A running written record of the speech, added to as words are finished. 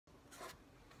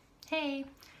Hey,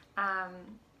 um,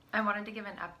 I wanted to give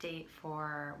an update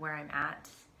for where I'm at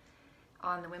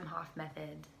on the Wim Hof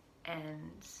Method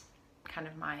and kind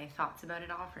of my thoughts about it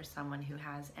all for someone who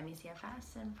has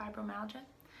ME/CFS and fibromyalgia.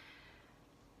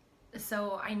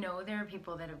 So I know there are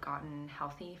people that have gotten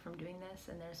healthy from doing this,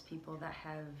 and there's people that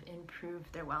have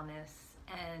improved their wellness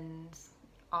and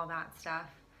all that stuff.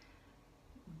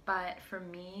 But for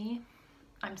me,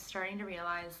 I'm starting to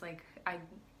realize I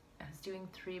was doing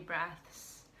 3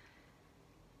 breaths,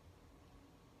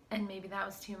 and maybe that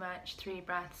was too much, 3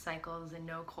 breath cycles and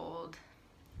no cold.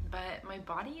 But my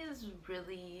body is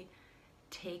really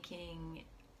taking,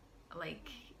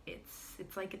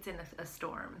 it's like it's in a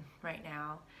storm right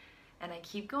now. And I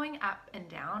keep going up and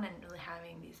down and really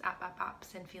having these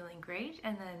ups and feeling great,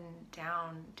 and then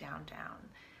down, down,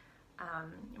 down.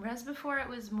 Whereas before it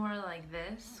was more like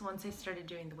this. Once I started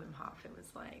doing the Wim Hof, it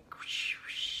was like, whoosh,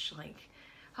 whoosh, like,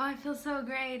 oh, I feel so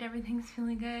great, everything's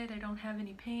feeling good, I don't have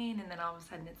any pain, and then all of a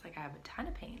sudden it's like I have a ton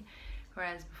of pain.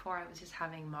 Whereas before I was just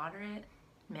having moderate,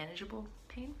 manageable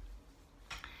pain.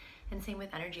 And same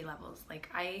with energy levels. Like,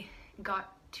 I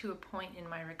got to a point in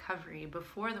my recovery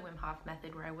before the Wim Hof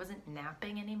Method where I wasn't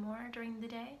napping anymore during the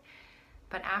day.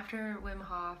 But after Wim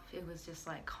Hof, it was just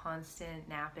like constant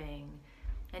napping,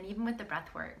 and even with the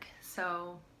breath work.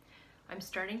 So I'm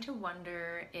starting to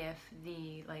wonder if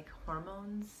the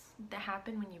hormones that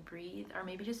happen when you breathe are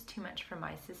maybe just too much for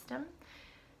my system.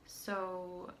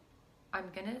 So I'm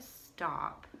gonna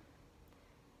stop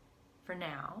for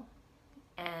now,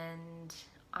 and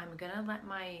I'm gonna let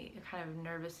my kind of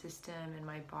nervous system and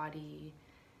my body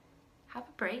have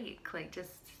a break. Like,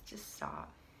 just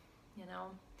stop, you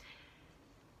know?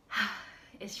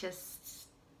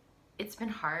 It's been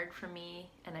hard for me,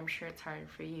 and I'm sure it's hard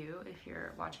for you if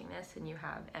you're watching this and you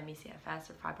have ME/CFS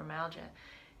or fibromyalgia,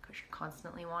 because you're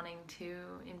constantly wanting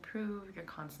to improve, you're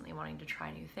constantly wanting to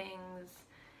try new things,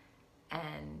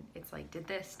 and it's like, did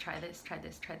this, try this, try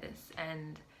this, try this,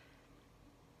 and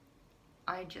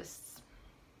I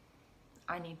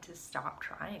need to stop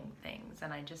trying things,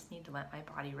 and I just need to let my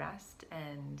body rest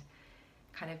and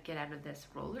kind of get out of this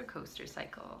roller coaster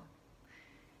cycle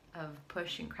of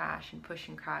push and crash and push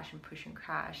and crash and push and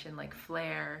crash and like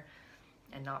flare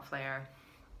and not flare.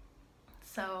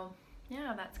 So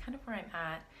yeah, that's kind of where I'm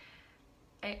at.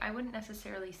 I wouldn't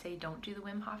necessarily say don't do the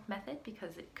Wim Hof Method,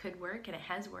 because it could work and it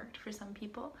has worked for some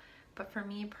people. But for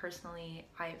me personally,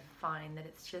 I find that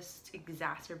it's just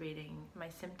exacerbating my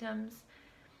symptoms.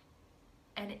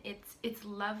 And it's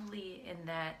lovely in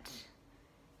that,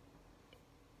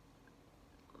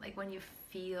 like, when you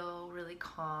feel really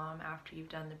calm after you've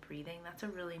done the breathing, that's a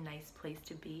really nice place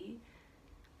to be.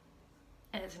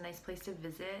 And it's a nice place to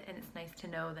visit, and it's nice to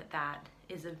know that that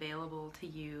is available to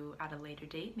you at a later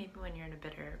date, maybe when you're in a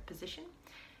better position.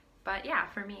 But yeah,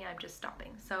 for me, I'm just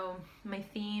stopping. So my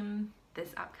theme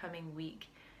this upcoming week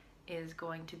is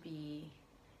going to be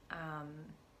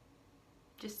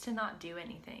just to not do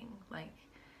anything, like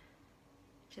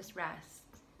just rest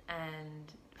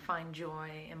and find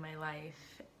joy in my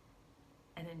life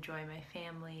and enjoy my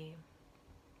family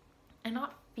and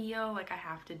not feel like I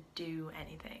have to do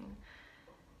anything.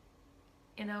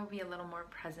 You know, be a little more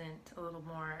present, a little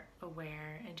more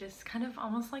aware, and just kind of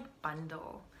almost like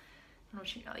bundle. I don't know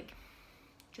what you know, like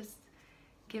just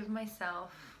give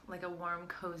myself like a warm,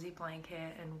 cozy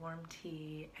blanket and warm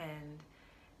tea, and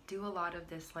do a lot of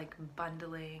this like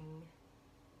bundling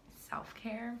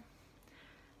self-care.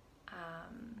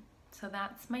 So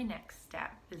that's my next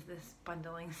step, is this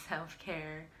bundling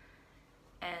self-care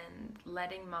and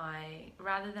letting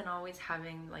rather than always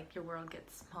having like your world get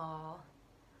small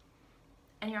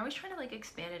and you're always trying to like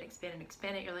expand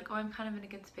it, you're like, oh, I'm kind of in a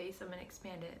good space, I'm gonna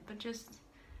expand it, but just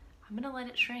I'm gonna let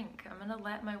it shrink. I'm gonna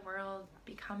let my world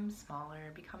become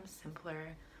smaller, become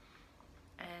simpler,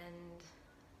 and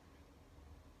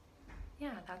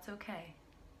yeah, that's okay.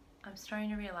 I'm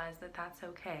starting to realize that that's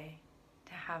okay,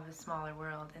 to have a smaller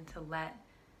world and to let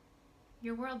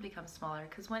your world become smaller,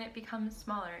 because when it becomes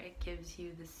smaller, it gives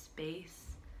you the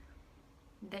space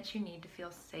that you need to feel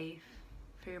safe,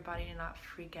 for your body to not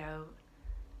freak out,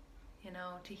 you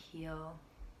know, to heal,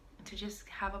 to just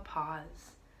have a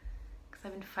pause. Because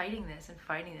I've been fighting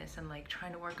this and like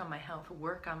trying to work on my health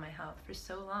for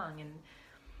so long, and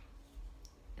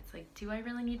it's like, do I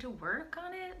really need to work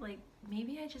on it? Like,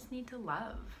 maybe I just need to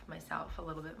love myself a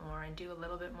little bit more and do a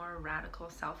little bit more radical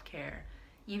self-care.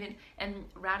 And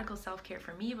radical self-care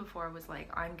for me before was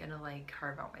like, I'm gonna like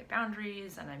carve out my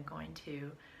boundaries, and I'm going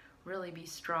to really be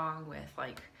strong with,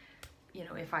 like, you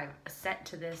know, if I've set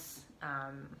to this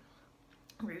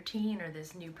routine or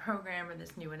this new program or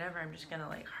this new whatever, I'm just gonna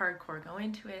like hardcore go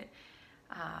into it.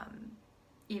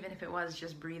 even if it was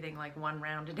just breathing like 1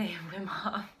 round a day of Wim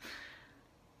Hof.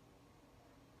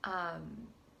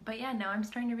 But yeah, now I'm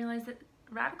starting to realize that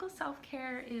radical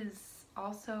self-care is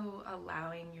also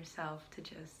allowing yourself to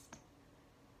just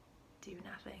do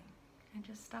nothing and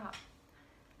just stop.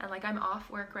 And like, I'm off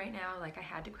work right now. Like, I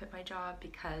had to quit my job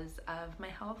because of my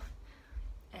health,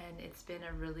 and it's been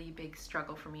a really big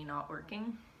struggle for me not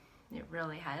working. It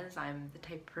really has. I'm the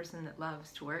type of person that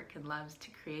loves to work and loves to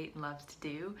create and loves to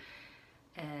do.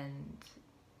 And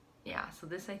yeah, so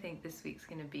I think this week's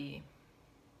gonna be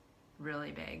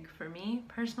really big for me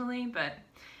personally, but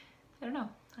I don't know.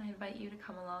 I invite you to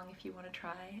come along if you want to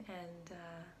try and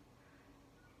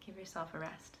give yourself a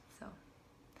rest. So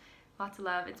lots of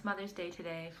love. It's Mother's Day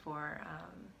today for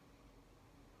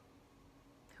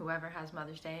whoever has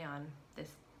Mother's Day on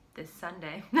this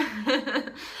Sunday.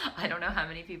 I don't know how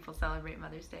many people celebrate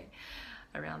Mother's Day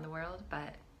around the world,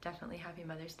 but definitely happy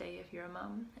Mother's Day if you're a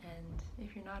mom. And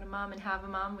if you're not a mom and have a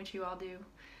mom, which you all do,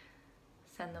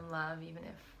 send them love even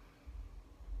if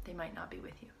they might not be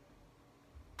with you.